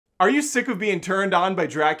Are you sick of being turned on by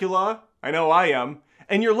Dracula? I know I am.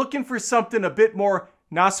 And you're looking for something a bit more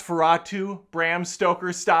Nosferatu, Bram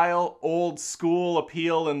Stoker style, old school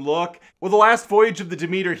appeal and look? Well, the last Voyage of the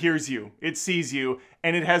Demeter hears you, it sees you,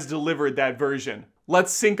 and it has delivered that version.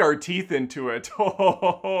 Let's sink our teeth into it.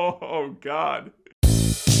 Oh, God.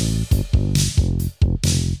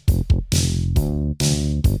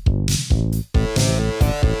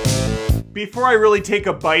 Before I really take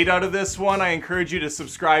a bite out of this one, I encourage you to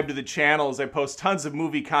subscribe to the channel as I post tons of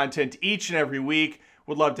movie content each and every week.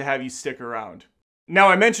 Would love to have you stick around. Now,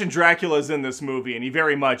 I mentioned Dracula's in this movie, and he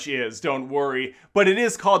very much is, don't worry, but it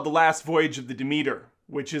is called The Last Voyage of the Demeter,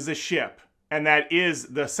 which is a ship, and that is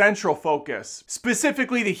the central focus,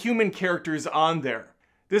 specifically the human characters on there.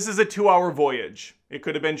 This is a 2-hour voyage. It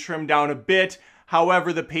could have been trimmed down a bit,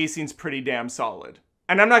 however, the pacing's pretty damn solid.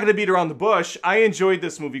 And I'm not going to beat around the bush, I enjoyed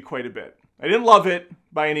this movie quite a bit. I didn't love it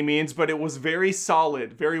by any means, but it was very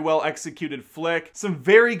solid, very well executed flick. Some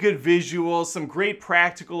very good visuals, some great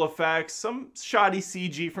practical effects, some shoddy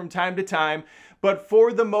CG from time to time, but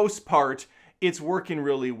for the most part, it's working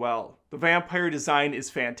really well. The vampire design is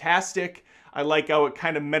fantastic. I like how it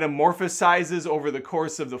kind of metamorphosizes over the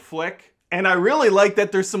course of the flick. And I really like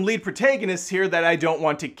that there's some lead protagonists here that I don't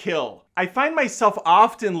want to kill. I find myself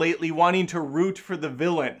often lately wanting to root for the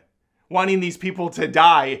villain, wanting these people to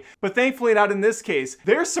die, but thankfully not in this case.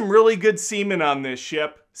 There's some really good seamen on this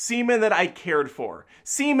ship, seamen that I cared for,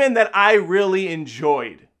 seamen that I really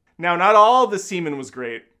enjoyed. Now, not all of the seamen was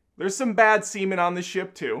great. There's some bad seamen on the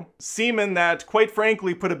ship too. Seamen that, quite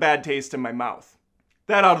frankly, put a bad taste in my mouth.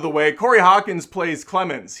 That out of the way, Corey Hawkins plays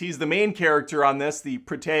Clemens. He's the main character on this, the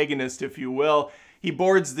protagonist, if you will. He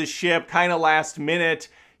boards the ship kind of last minute.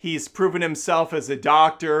 He's proven himself as a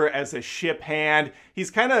doctor, as a ship hand. He's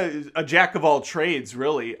kind of a jack of all trades,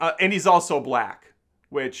 really. And he's also black,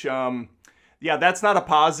 which, yeah, that's not a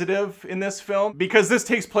positive in this film because this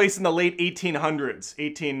takes place in the late 1800s,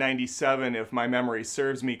 1897, if my memory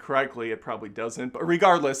serves me correctly. It probably doesn't, but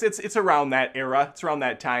regardless, it's around that era. It's around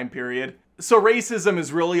that time period. So racism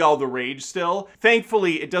is really all the rage still.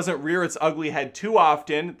 Thankfully, it doesn't rear its ugly head too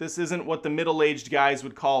often. This isn't what the middle-aged guys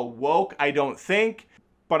would call woke, I don't think.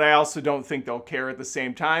 But I also don't think they'll care at the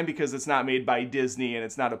same time because it's not made by Disney and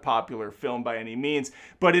it's not a popular film by any means,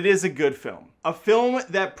 but it is a good film. A film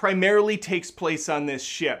that primarily takes place on this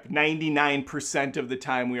ship. 99% of the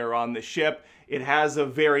time we are on the ship. It has a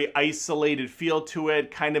very isolated feel to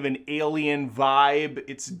it, kind of an alien vibe.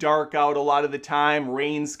 It's dark out a lot of the time,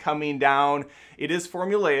 rain's coming down. It is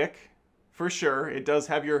formulaic, for sure. It does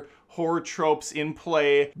have your horror tropes in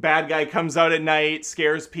play. Bad guy comes out at night,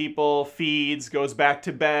 scares people, feeds, goes back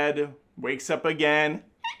to bed, wakes up again.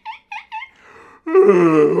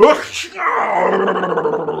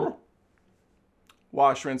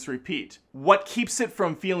 Wash, rinse, repeat. What keeps it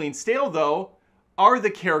from feeling stale, though, are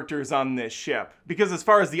the characters on this ship. Because as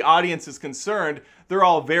far as the audience is concerned, they're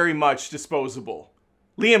all very much disposable.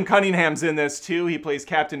 Liam Cunningham's in this too. He plays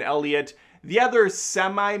Captain Elliot. The other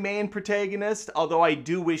semi-main protagonist, although I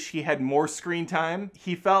do wish he had more screen time,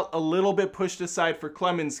 he felt a little bit pushed aside for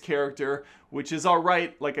Clemens' character, which is all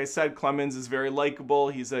right. Like I said, Clemens is very likable.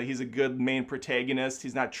 He's a good main protagonist.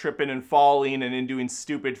 He's not tripping and falling and doing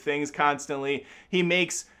stupid things constantly. He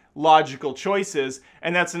makes logical choices,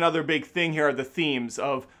 and that's another big thing here are the themes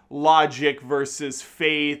of logic versus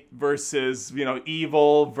faith versus,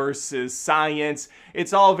 evil versus science.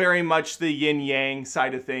 It's all very much the yin-yang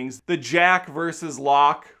side of things. The Jack versus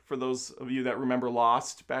Locke, for those of you that remember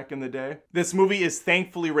Lost back in the day. This movie is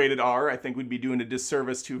thankfully rated R. I think we'd be doing a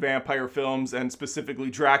disservice to vampire films and specifically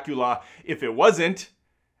Dracula if it wasn't.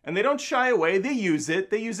 And they don't shy away. They use it.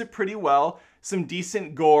 They use it pretty well. Some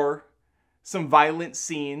decent gore. Some violent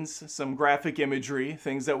scenes, some graphic imagery,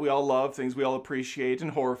 things that we all love, things we all appreciate in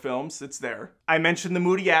horror films. It's there. I mentioned the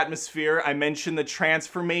moody atmosphere. I mentioned the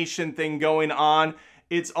transformation thing going on.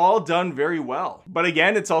 It's all done very well. But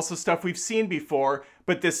again, it's also stuff we've seen before,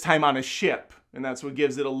 but this time on a ship. And that's what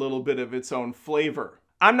gives it a little bit of its own flavor.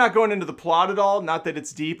 I'm not going into the plot at all, not that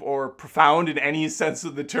it's deep or profound in any sense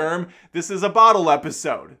of the term. This is a bottle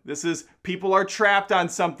episode. This is people are trapped on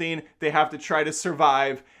something, they have to try to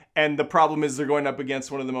survive. And the problem is they're going up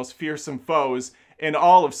against one of the most fearsome foes in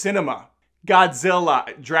all of cinema.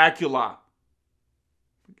 Godzilla, Dracula.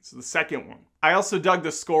 It's the second one. I also dug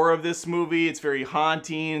the score of this movie. It's very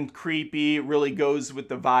haunting, creepy, really goes with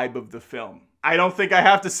the vibe of the film. I don't think I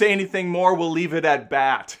have to say anything more. We'll leave it at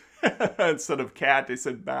bat. Instead of cat, I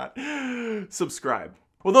said bat. Subscribe.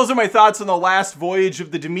 Well, those are my thoughts on The Last Voyage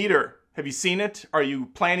of the Demeter. Have you seen it? Are you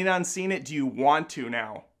planning on seeing it? Do you want to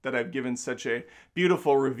now that I've given such a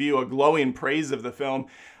beautiful review, a glowing praise of the film?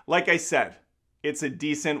 Like I said, It's a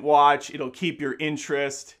decent watch. It'll keep your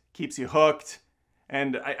interest, keeps you hooked,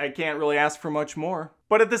 and I can't really ask for much more.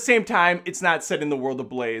 But at the same time, it's not set in the world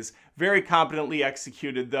ablaze. Very competently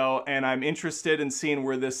executed though, and I'm interested in seeing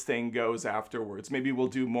where this thing goes afterwards. Maybe we'll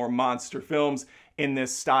do more monster films in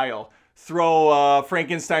this style. Throw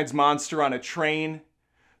Frankenstein's monster on a train,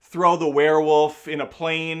 throw the werewolf in a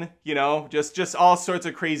plane, you know, just all sorts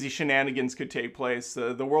of crazy shenanigans could take place.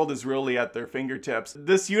 The world is really at their fingertips.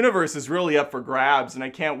 This universe is really up for grabs, and I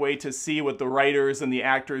can't wait to see what the writers and the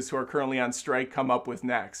actors who are currently on strike come up with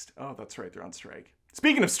next. Oh, that's right, they're on strike.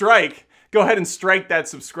 Speaking of strike, go ahead and strike that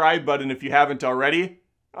subscribe button if you haven't already.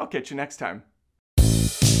 I'll catch you next time.